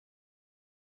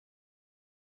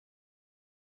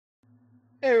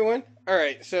Hey everyone.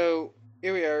 Alright, so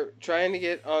here we are trying to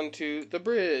get onto the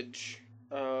bridge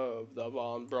of the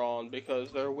Von Braun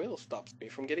because their will stops me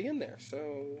from getting in there. So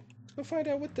let's go find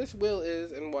out what this will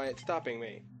is and why it's stopping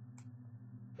me.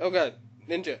 Oh god,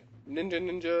 ninja. Ninja.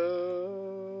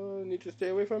 Need to stay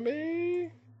away from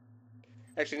me.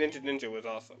 Actually, Ninja was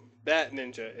awesome. That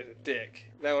ninja is a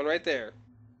dick. That one right there.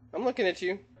 I'm looking at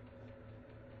you.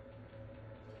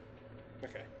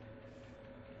 Okay.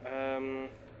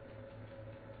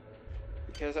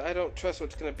 Because I don't trust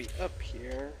what's gonna be up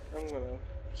here, I'm gonna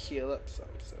heal up some,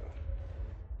 so.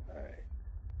 Alright.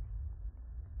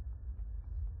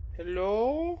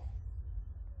 Hello?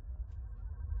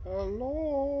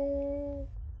 Hello?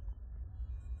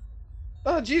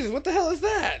 Oh, Jesus, what the hell is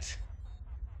that?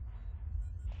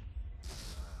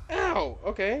 Ow!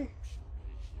 Okay.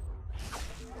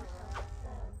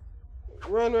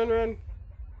 Run, run, run.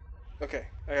 Okay,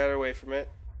 I got away from it.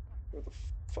 What the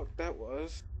fuck that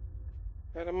was?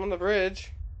 Right, I'm on the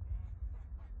bridge.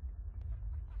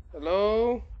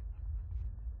 Hello?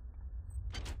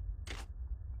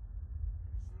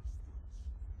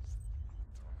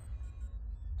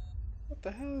 What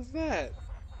the hell is that?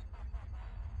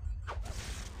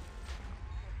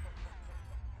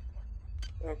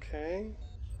 Okay.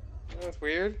 That's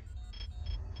weird.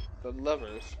 The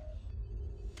lovers.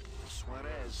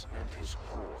 Suarez and his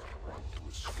core want to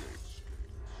escape.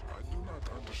 I do not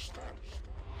understand.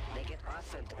 They get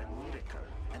offered a miracle,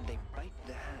 and they bite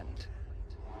the hand.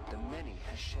 The many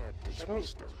has shared this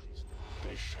wisdom.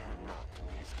 They shall not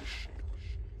leave the ship.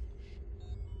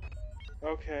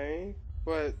 Okay,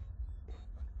 but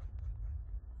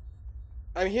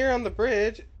I'm here on the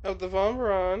bridge of the Von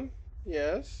Braun.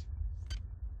 Yes.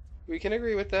 We can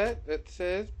agree with that. It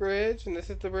says bridge, and this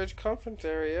is the bridge conference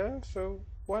area. So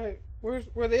why?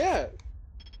 Where they at?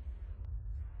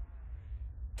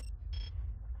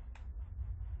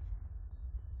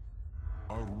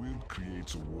 Our will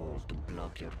creates a wall to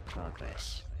Block your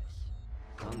progress.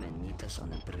 Come and meet us on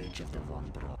the bridge of the Von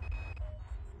Braun.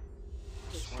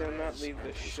 We shall not leave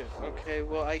this ship. Okay,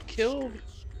 well I killed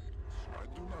I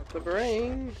do not the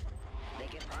brain. They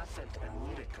get offered a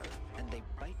miracle, and they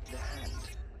bite the hand.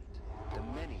 The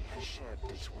many has shared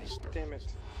this wisdom. Damn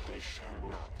it. They shall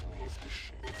not leave the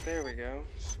ship. There we go.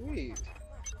 Sweet.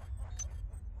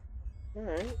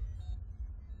 Alright.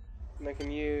 And I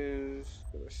can use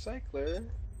the recycler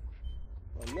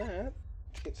on that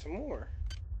to get some more.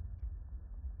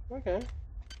 Okay.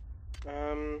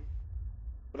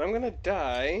 But I'm gonna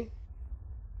die.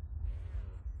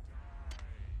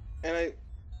 And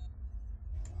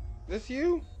this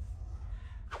you?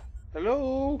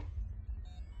 Hello?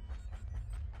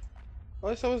 All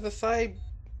I saw was the side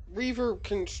reaver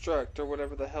construct or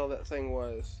whatever the hell that thing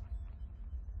was.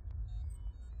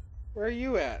 Where are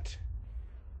you at?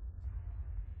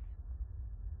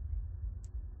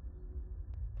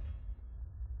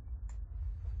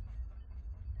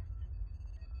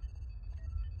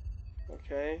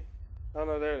 Okay. Oh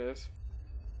no, there it is.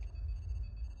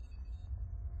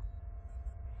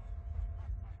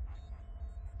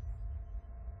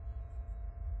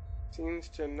 Seems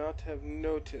to not have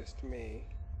noticed me.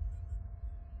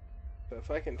 So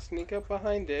if I can sneak up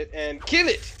behind it and kill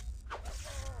it!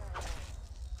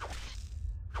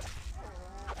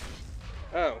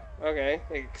 Oh, okay.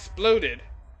 It exploded.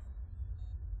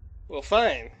 Well,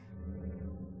 fine.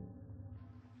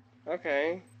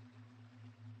 Okay.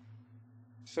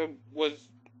 So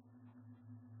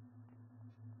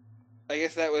I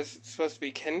guess that was supposed to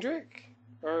be Kendrick?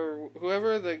 Or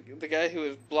whoever, the guy who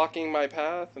was blocking my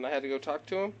path and I had to go talk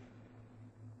to him?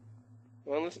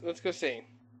 Well, let's go see.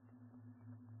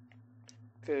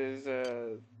 Because,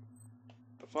 the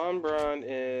Von Braun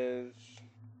is...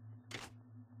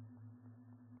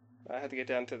 I have to get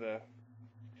down to the...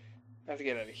 I have to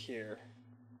get out of here.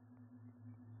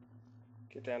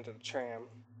 Get down to the tram.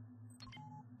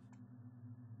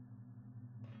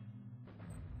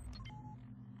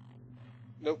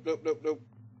 Nope, nope, nope, nope.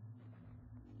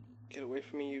 Get away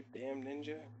from me, you damn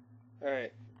ninja.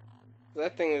 Alright. So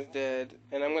that thing was dead,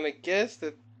 and I'm gonna guess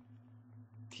that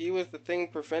he was the thing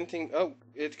preventing... Oh,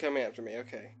 it's coming after me,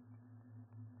 okay.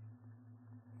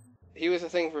 He was the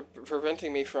thing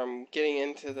preventing me from getting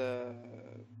into the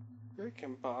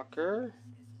Rickenbacker.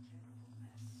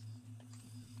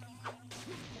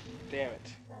 Damn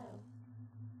it.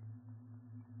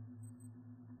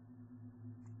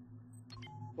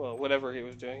 Well, whatever he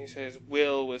was doing. He said his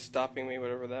will was stopping me,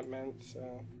 whatever that meant,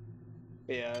 so...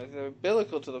 Yeah, the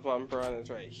umbilical to the Von Braun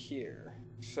is right here.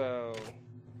 So...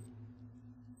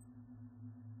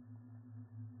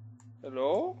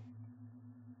 Hello?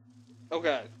 Oh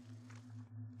god.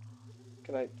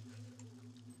 Can I...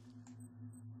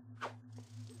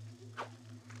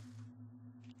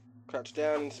 Crouch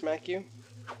down and smack you.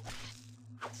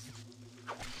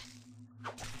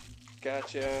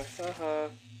 Gotcha. Haha.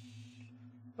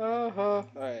 Haha.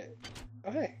 Alright.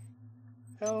 Oh, hey.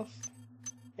 Health.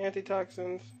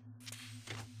 Antitoxins.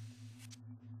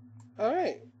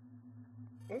 Alright.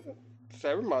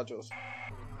 Cyber modules.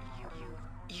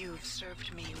 You've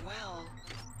served me well.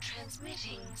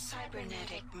 Transmitting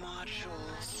cybernetic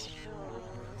modules.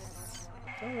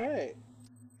 Alright.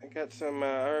 I got some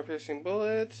armor-piercing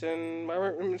bullets and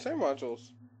armor cyber modules.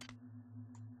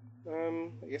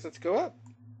 I guess let's go up.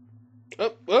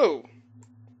 Oh, whoa!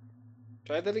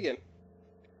 Try that again.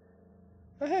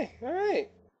 Oh, hey,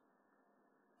 alright.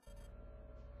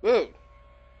 Whoa!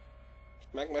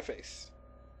 Smack my face.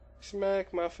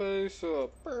 Smack my face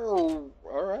up.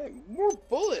 Alright, more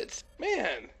bullets!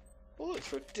 Man! Bullets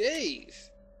for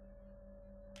days!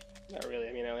 Not really,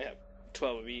 I mean, I only have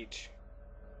 12 of each.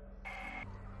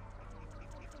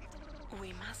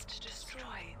 We must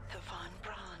destroy the Von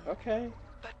Braun. Okay.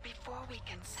 But before we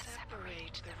can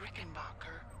separate the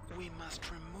Rickenbacker, we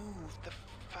must remove the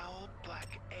foul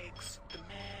black eggs. The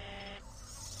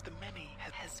many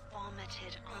has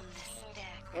vomited on this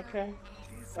deck. Okay.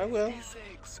 I will. These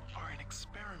eggs are an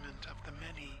experiment of the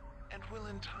many, and will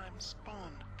in time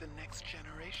spawn the next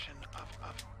generation of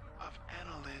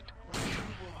Annelid. You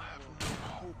will have no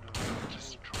hope of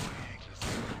destroying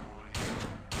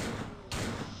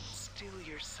Steel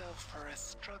yourself for a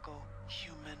struggle,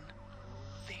 human.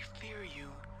 They fear you,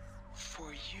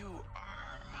 for you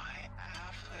are my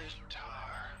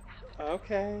avatar.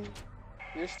 Okay.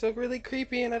 You're still really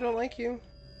creepy and I don't like you.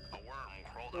 A worm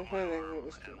crawled up my arm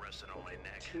and rested on my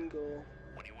neck. Tingle.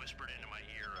 When he whispered into my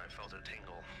ear, I felt a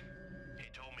tingle. He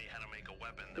told me how to make a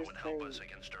weapon that would help us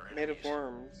against our Made enemies. of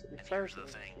worms. And here's the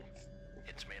thing.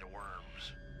 It's made of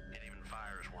worms. It even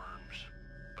fires worms.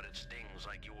 But it stings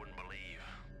like you wouldn't believe.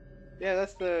 Yeah,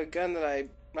 that's the gun that I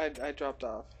dropped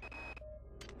off.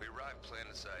 We arrived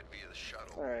planetside via the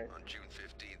shuttle on June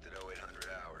 15th at 0800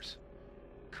 hours.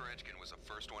 Kerenskin was the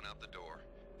first one out the door,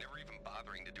 never even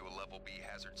bothering to do a level B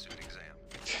hazard suit exam.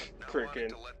 Not wanting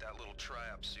to let that little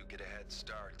tri-op suit get a head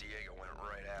start, Diego went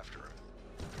right after him.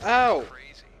 Ow!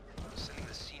 Crazy, sending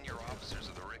the senior officers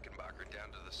of the Rickenbacker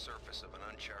down to the surface of an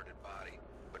uncharted body.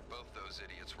 But both those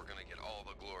idiots were gonna get all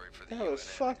the glory for the That was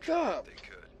UNN fucked try up. if they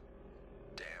could.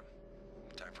 Damn.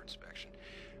 Time for inspection.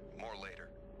 More later.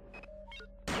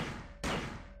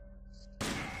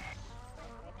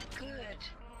 Good.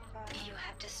 You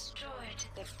have destroyed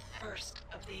the first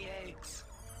of the eggs.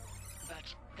 But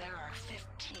there are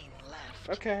 15 left.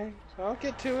 Okay, I'll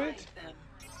get to it. Find them.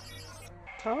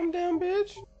 Calm down,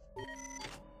 bitch.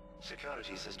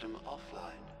 Security system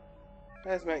offline.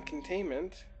 Hazmat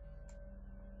containment.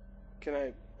 Can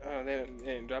I... Oh, they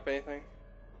didn't drop anything.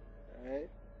 Alright.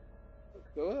 Let's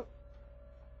go up.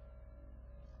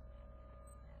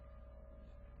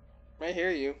 I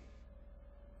hear you.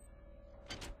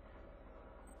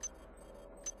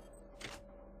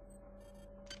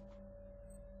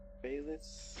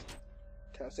 Bayless.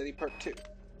 Town City Part 2.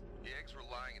 The eggs were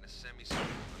lying in a semicircle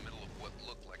in the middle of what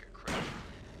looked like a crater.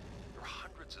 There were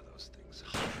hundreds of those things,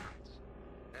 hundreds.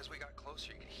 As we got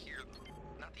closer, you could hear them.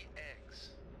 Not the eggs,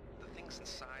 the things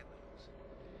inside them.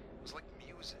 It was like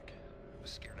music. I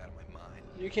was scared out of my mind.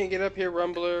 You can't get up here,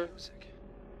 Rumbler. Music.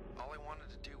 All I wanted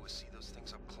to do was see those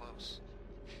things up close.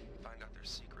 Find out their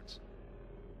secrets.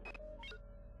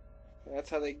 That's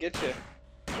how they get you.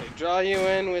 They draw you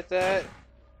in with that.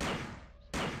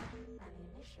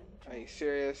 Are you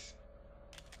serious?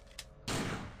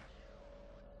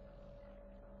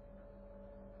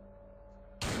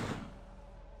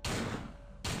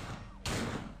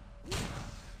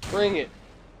 Bring it.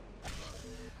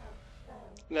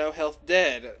 No health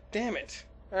dead. Damn it.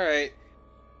 Alright.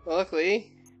 Well,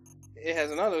 luckily, it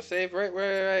has an autosave right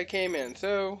where I came in,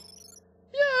 so...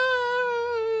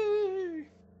 Yay!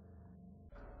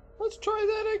 Let's try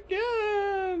that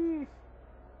again!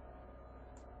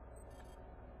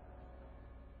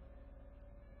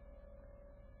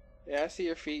 Yeah, I see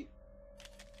your feet.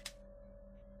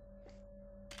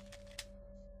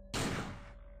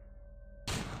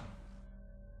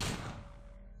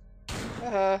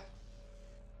 Haha.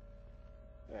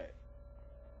 Alright.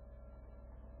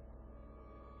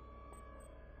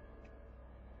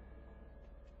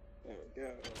 There we go.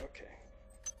 Okay.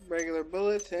 Regular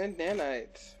bullets and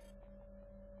nanites.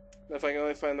 If I can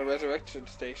only find the resurrection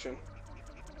station.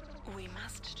 We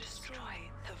must destroy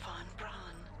the Von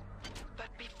Braun. But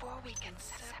before we can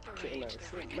separate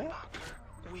the Rickenbacker,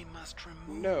 We must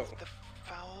remove the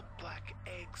foul black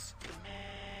eggs.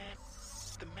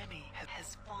 The many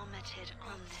has vomited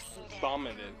on this deck.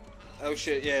 Vomited. Oh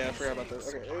shit, yeah, I forgot about that.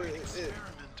 Okay. an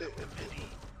experiment of the many,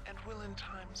 and will in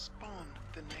time spawn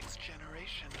the next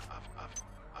generation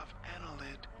of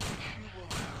Annelid, which you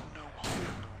will have no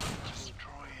hope of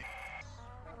destroying.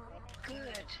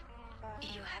 Good.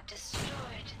 You have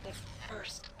destroyed the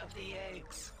first of the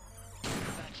eggs.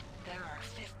 But there are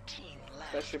 15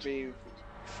 left. That should be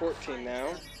 14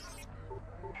 now.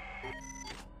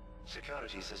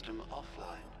 Security system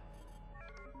offline.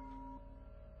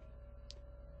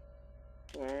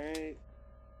 Alright.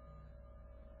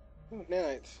 Oh,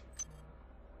 nanites.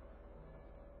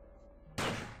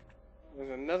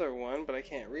 There's another one, but I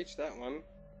can't reach that one.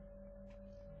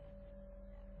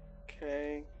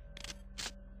 Okay.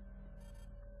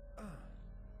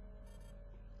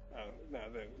 Oh, no,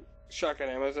 the shotgun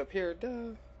ammo's up here,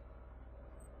 duh.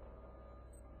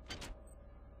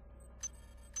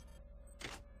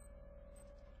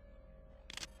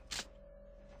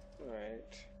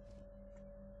 Alright.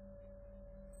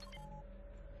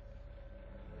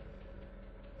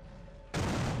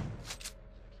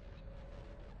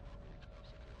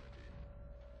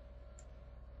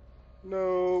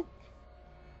 Nope.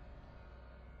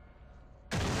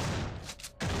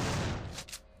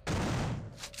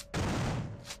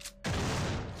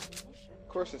 Of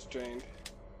course it's drained.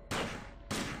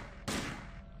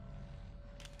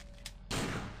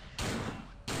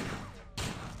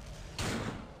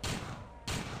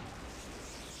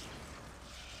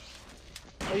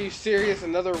 Are you serious?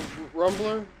 Another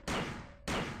rumbler?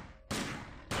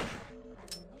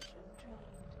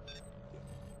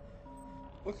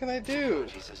 What can I do?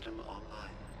 Security system online.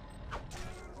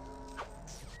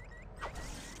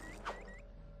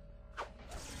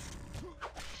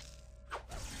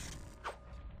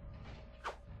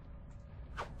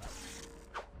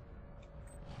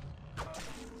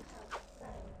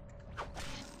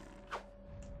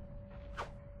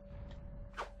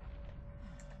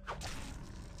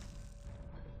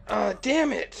 Ah,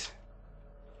 damn it!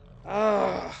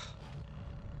 Ah.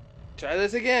 Try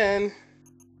this again.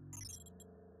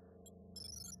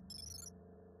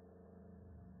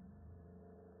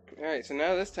 Alright, so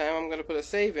now this time I'm gonna put a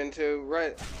save into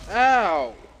right.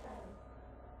 Ow!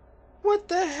 What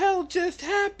the hell just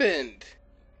happened?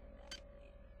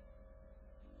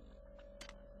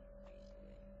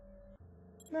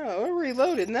 No, I'm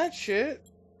reloading that shit.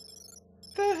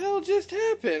 What the hell just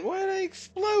happened? Why did I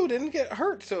explode and get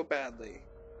hurt so badly?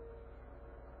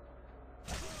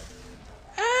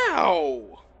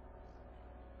 Ow!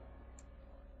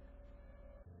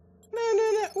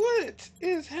 No. What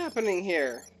is happening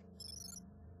here?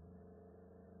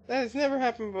 That has never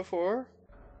happened before.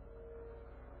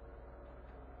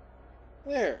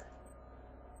 There.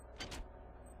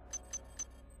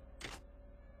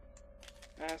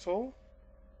 Asshole.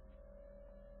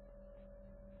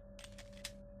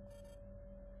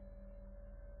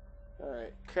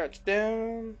 Alright, crouch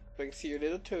down so I can see your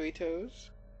little toey toes.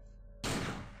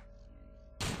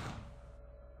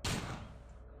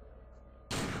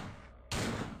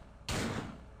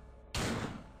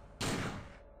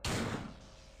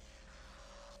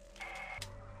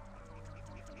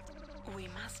 We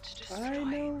must I destroy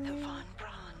know. the Von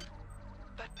Braun.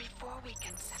 But before we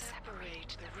can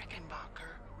separate the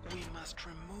Rickenbacker, We must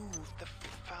remove the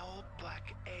foul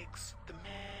black eggs. The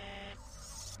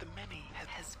many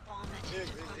has vomited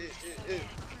on this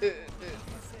egg.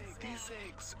 These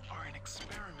eggs are an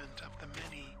experiment of the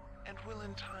many, and will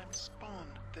in time spawn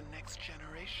the next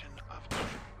generation of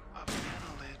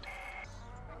Annelid.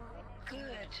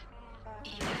 Good.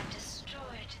 You have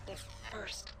destroyed the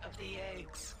first of the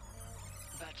eggs.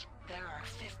 But there are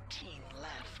 15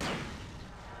 left.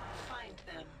 Find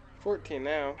them. 14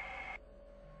 now.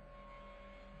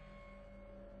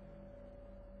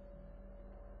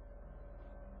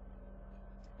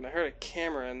 And I heard a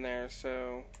camera in there,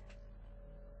 so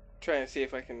trying to see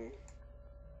if I can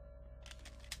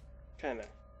kind of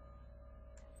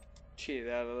cheat it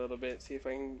out a little bit, see if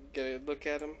I can get a look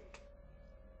at him.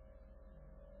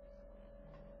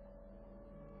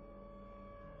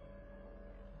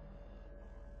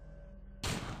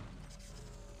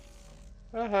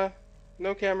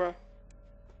 No camera.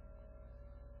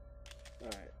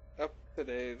 Alright, up the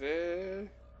daisy.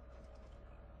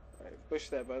 Alright, push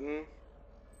that button.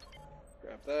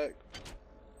 Grab that.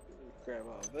 Grab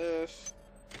all this.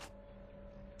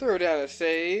 Throw down a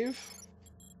save.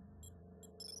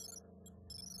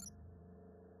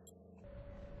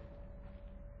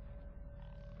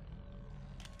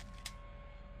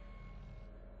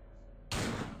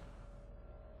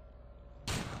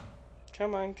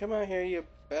 Come on here, you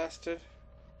bastard.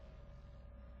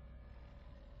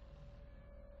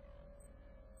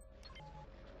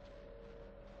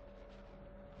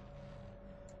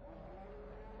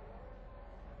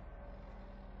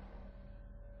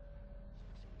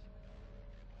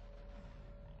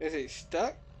 Is he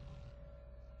stuck?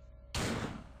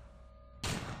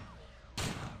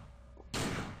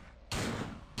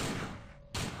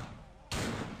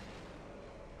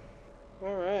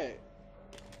 Alright.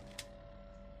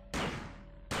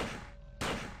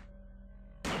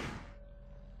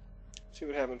 See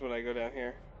what happens when I go down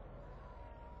here.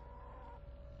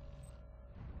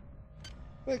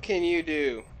 What can you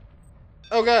do?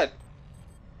 Oh god!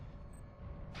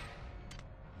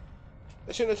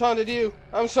 I shouldn't have taunted you.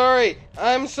 I'm sorry.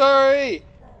 I'm sorry.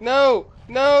 No.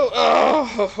 No.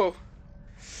 Oh.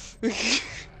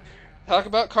 Talk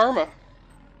about karma.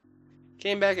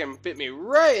 Came back and bit me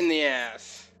right in the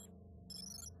ass.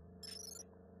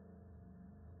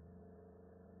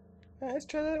 Right, let's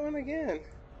try that one again.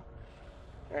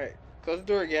 Alright. Close the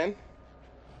door again.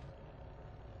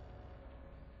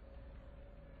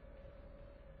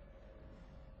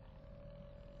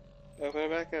 Open it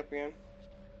back up again.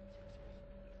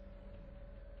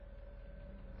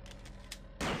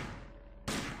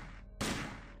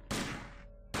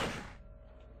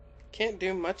 Can't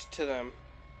do much to them.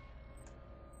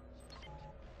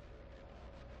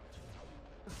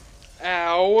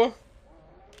 Ow!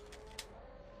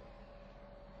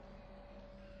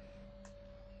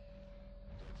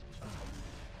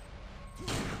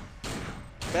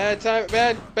 Bad time,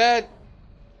 bad.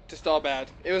 Just all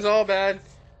bad. It was all bad.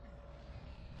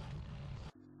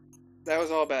 That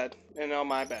was all bad. And all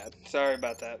my bad. Sorry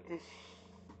about that.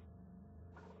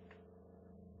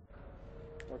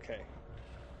 Okay.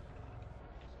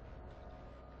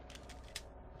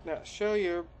 Now, show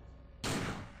your...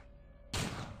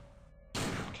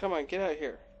 Come on, get out of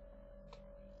here.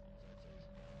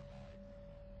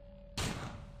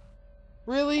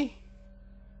 Really?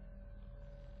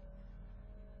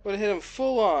 Would have hit him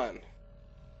full on.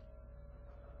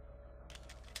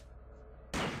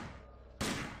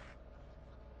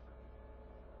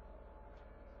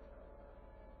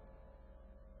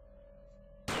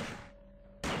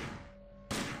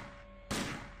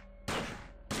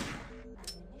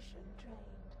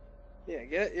 Yeah,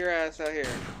 get your ass out here.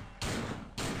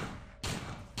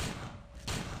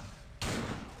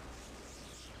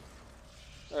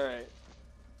 Alright.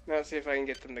 Now let's see if I can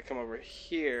get them to come over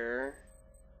here.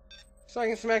 So I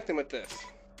can smack them with this.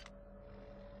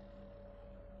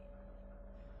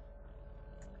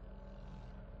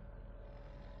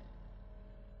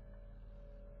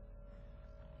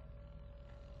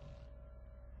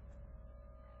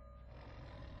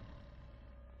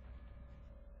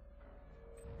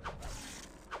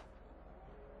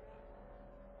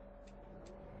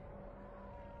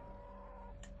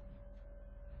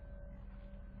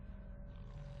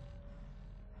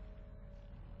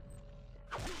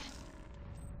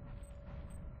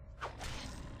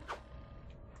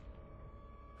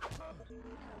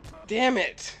 Damn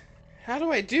it! How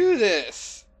do I do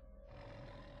this?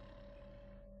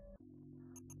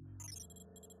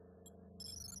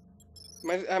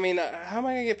 I mean, how am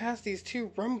I gonna get past these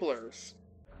two rumblers?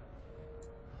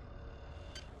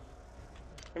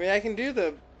 I mean, I can do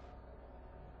the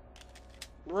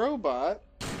robot.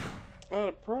 Not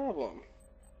a problem.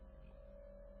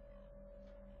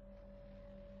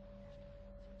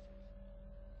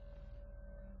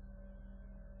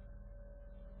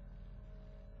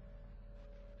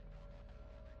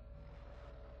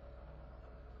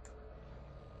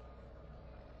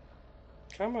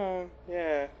 Come on,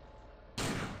 yeah.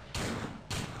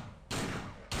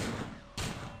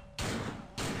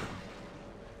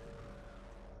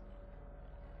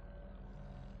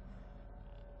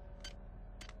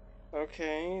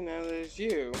 Okay, now there's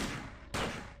you.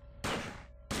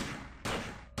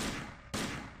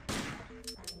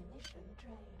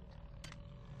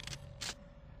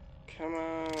 Come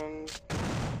on.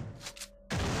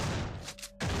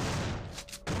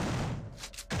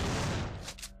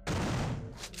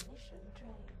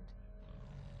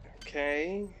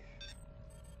 Okay.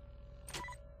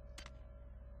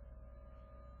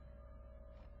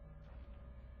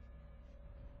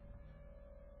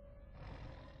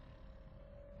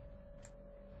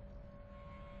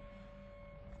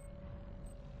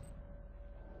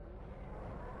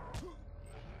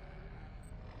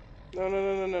 No, no,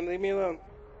 no, no, no, leave me alone.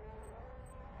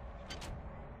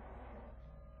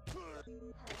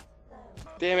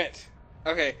 Damn it.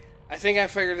 Okay, I think I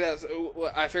figured out.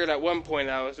 I figured out one point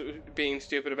I was being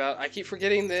stupid about. I keep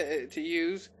forgetting to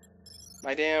use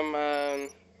my damn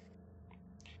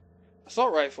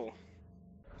assault rifle.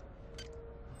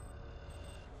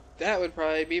 That would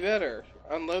probably be better.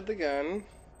 Unload the gun.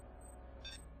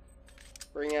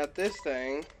 Bring out this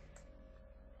thing.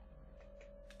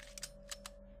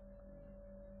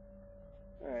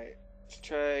 Alright. Let's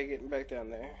try getting back down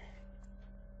there.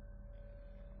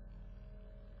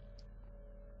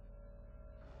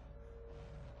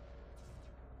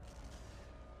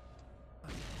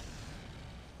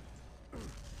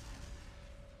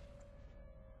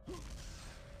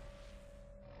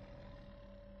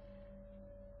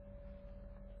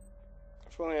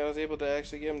 If only I was able to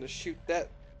actually get him to shoot that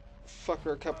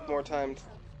fucker a couple more times.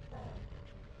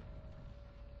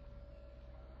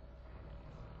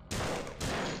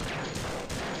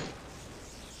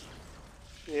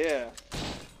 Yeah.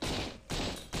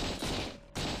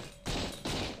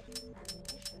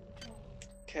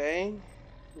 Okay.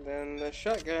 Then the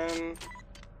shotgun.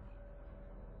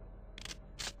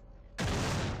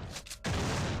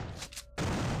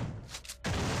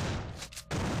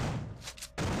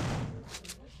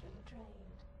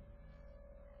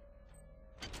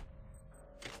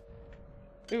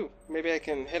 Ooh, maybe I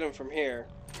can hit him from here.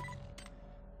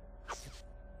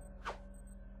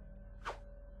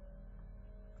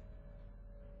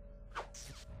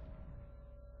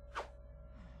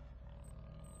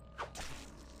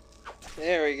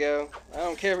 There we go. I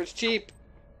don't care if it's cheap.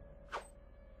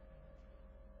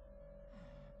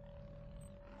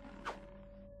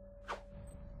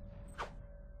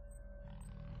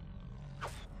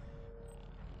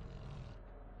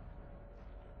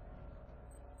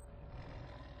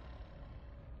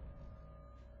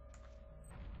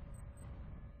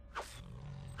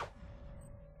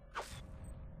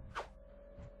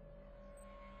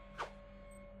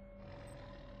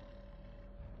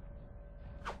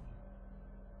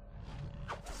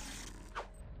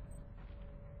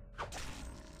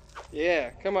 Yeah,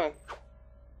 come on.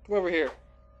 Come over here.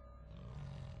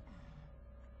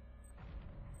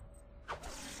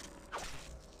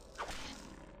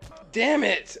 Damn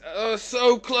it! Oh,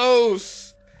 so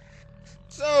close!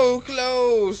 So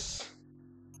close!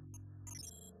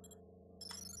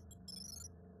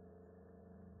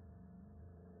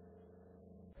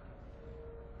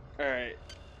 Alright.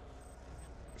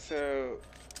 So...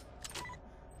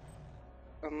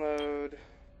 unload...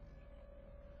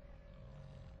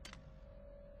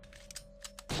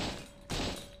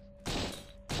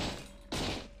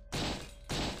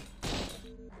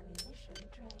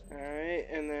 Alright,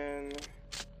 and then...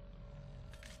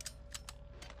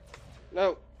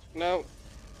 No, no.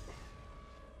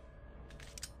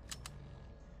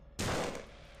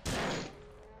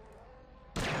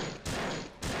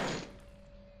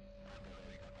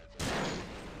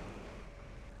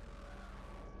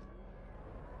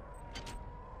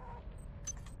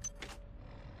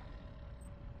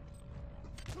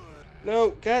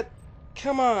 No, God,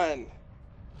 come on.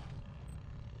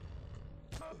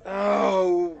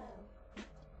 Oh,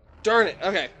 darn it.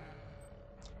 Okay.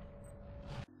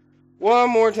 One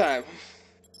more time.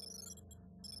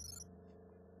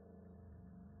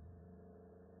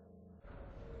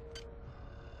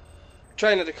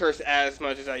 Try not to curse as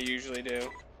much as I usually do.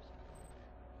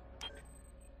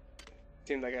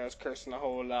 Seemed like I was cursing a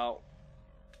whole lot.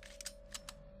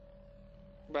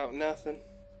 About nothing.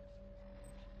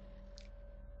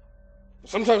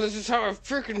 Sometimes this is how I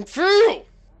freaking feel!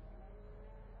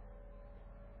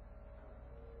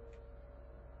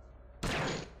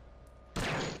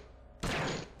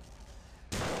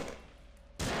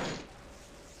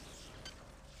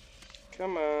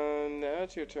 Come on, now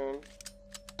it's your turn.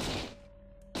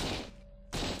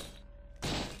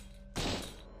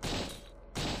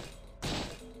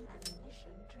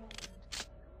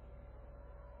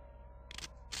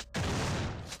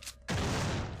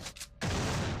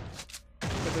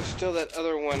 But there's still that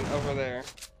other one over there.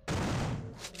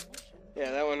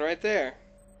 Yeah, that one right there.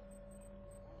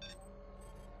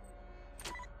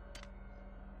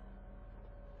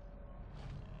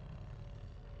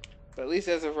 But at least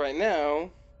as of right now...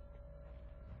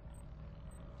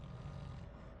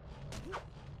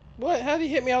 What? How did he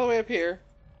hit me all the way up here?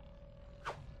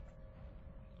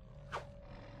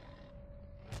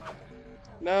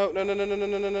 No, no, no, no, no, no,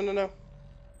 no, no, no, no, no.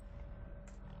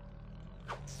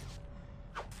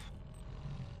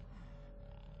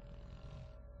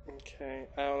 Okay,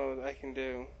 I don't know what I can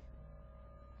do.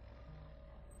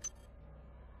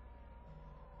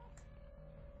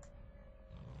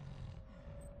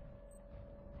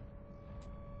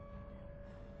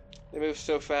 They move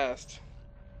so fast.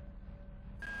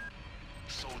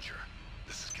 Soldier,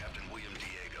 this is Captain William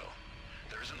Diego.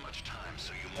 There isn't much time,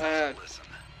 so you must listen.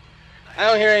 I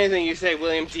don't hear anything you say,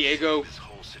 William Diego. This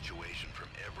whole situation from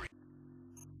every...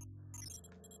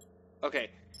 Okay,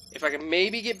 if I can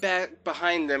maybe get back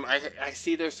behind them, I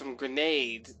see there's some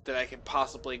grenades that I could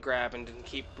possibly grab and then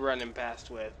keep running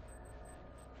past with.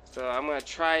 So I'm gonna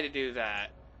try to do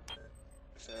that.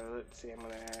 So let's see, I'm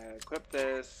gonna equip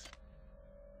this.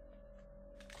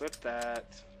 Equip that.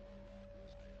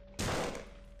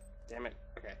 Damn it.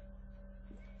 Okay.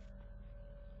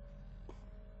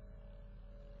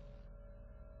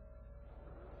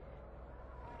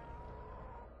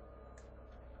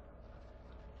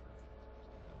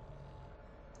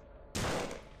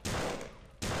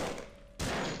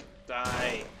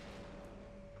 Die.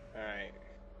 Alright.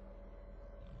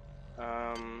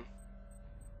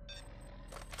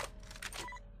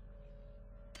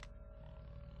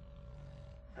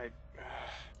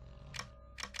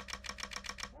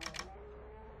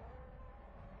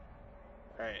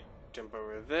 Alright, jump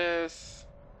over this.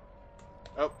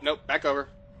 Oh, nope, back over.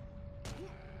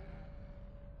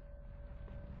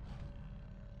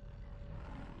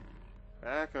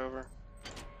 Back over.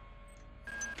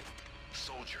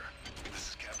 Soldier, this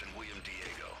is Captain William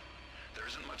Diego. There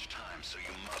isn't much time, so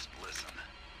you must listen.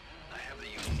 I have the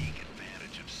unique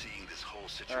advantage of seeing this whole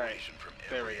situation from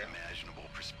every imaginable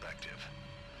perspective.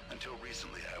 Until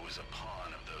recently, I was a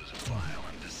pawn of those vile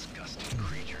and disgusting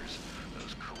creatures,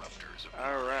 those corruptors of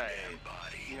mind and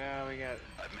body. Now we got...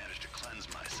 I've managed to cleanse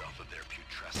myself of their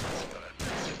putrescence, but I've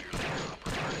been severely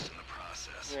compromised in the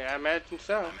process. Yeah, I imagine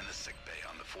so. I'm in the sick bay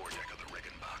on the foredeck of the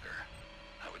Rickenbacker.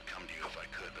 I would come to you if I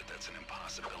could, but that's an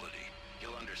impossibility.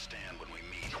 You'll understand when we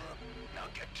meet.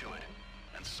 Now get to it.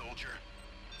 And soldier,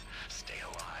 stay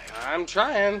alive. I'm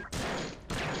trying.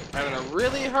 Having a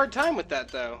really hard time with that,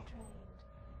 though.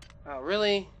 Oh,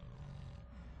 really?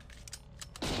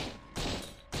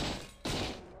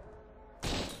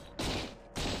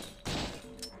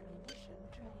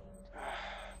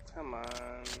 Come on.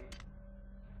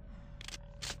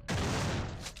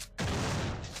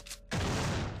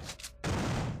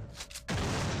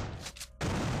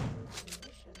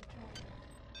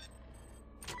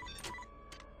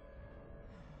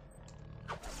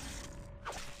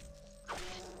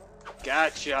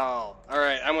 Got y'all.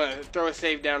 Alright, I'm gonna throw a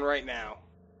save down right now.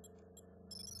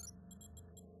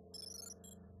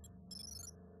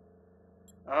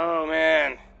 Oh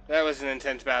man, that was an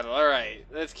intense battle. Alright,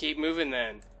 let's keep moving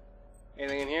then.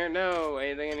 Anything in here? No.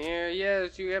 Anything in here?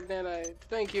 Yes, you have nanites.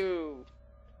 Thank you.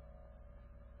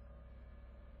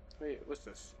 Wait, what's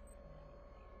this?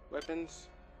 Weapons?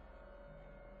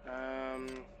 I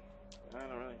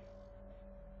don't really.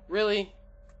 Really?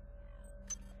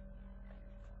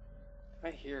 I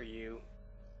hear you.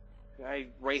 I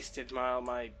wasted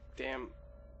my damn...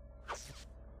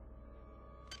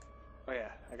 Oh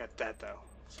yeah, I got that though.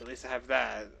 So at least I have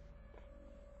that.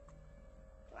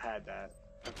 I had that.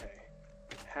 Okay.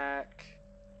 Hack.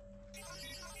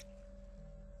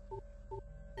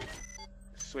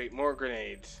 Sweet, more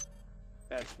grenades.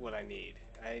 That's what I need.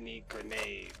 I need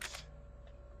grenades.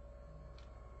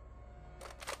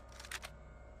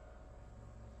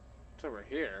 It's over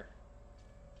here.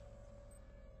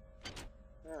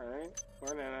 Alright,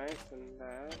 more nanites and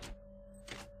that.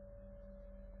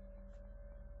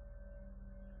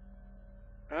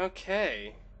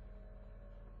 Okay.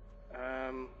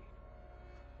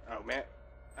 Oh man,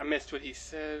 I missed what he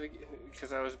said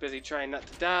because I was busy trying not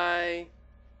to die.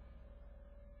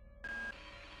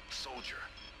 Soldier,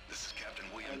 this is Captain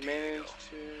William I Diego.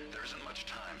 managed to... There isn't much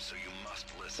time, so you must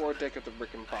listen. Foredeck of the I have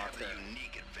Rickenbacker. the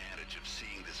unique advantage of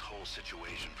seeing this whole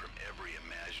situation from every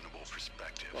imaginable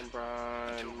perspective.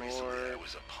 LeBron, Until recently, I more...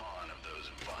 was a pawn of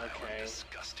those vile and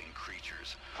disgusting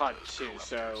creatures. Pod those 2, corrupters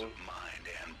so... of mind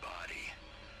and body.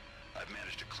 I've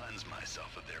managed to cleanse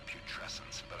myself of their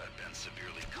putrescence, but I've been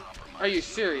severely compromised. Are you in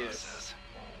the serious? process.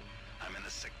 I'm in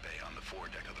the sick bay on the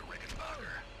foredeck of the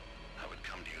Rickenbacker. I would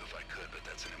come to you if I could, but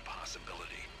that's an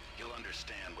impossibility. You'll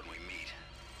understand when we meet.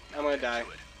 I'm gonna die.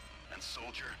 And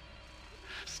soldier,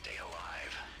 stay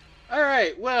alive.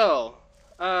 Alright, well,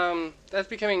 that's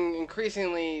becoming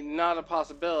increasingly not a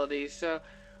possibility, so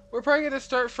we're probably gonna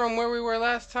start from where we were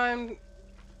last time.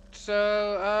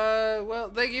 So, well,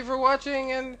 thank you for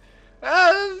watching, and,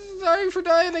 sorry for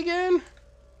dying again.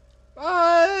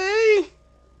 Bye!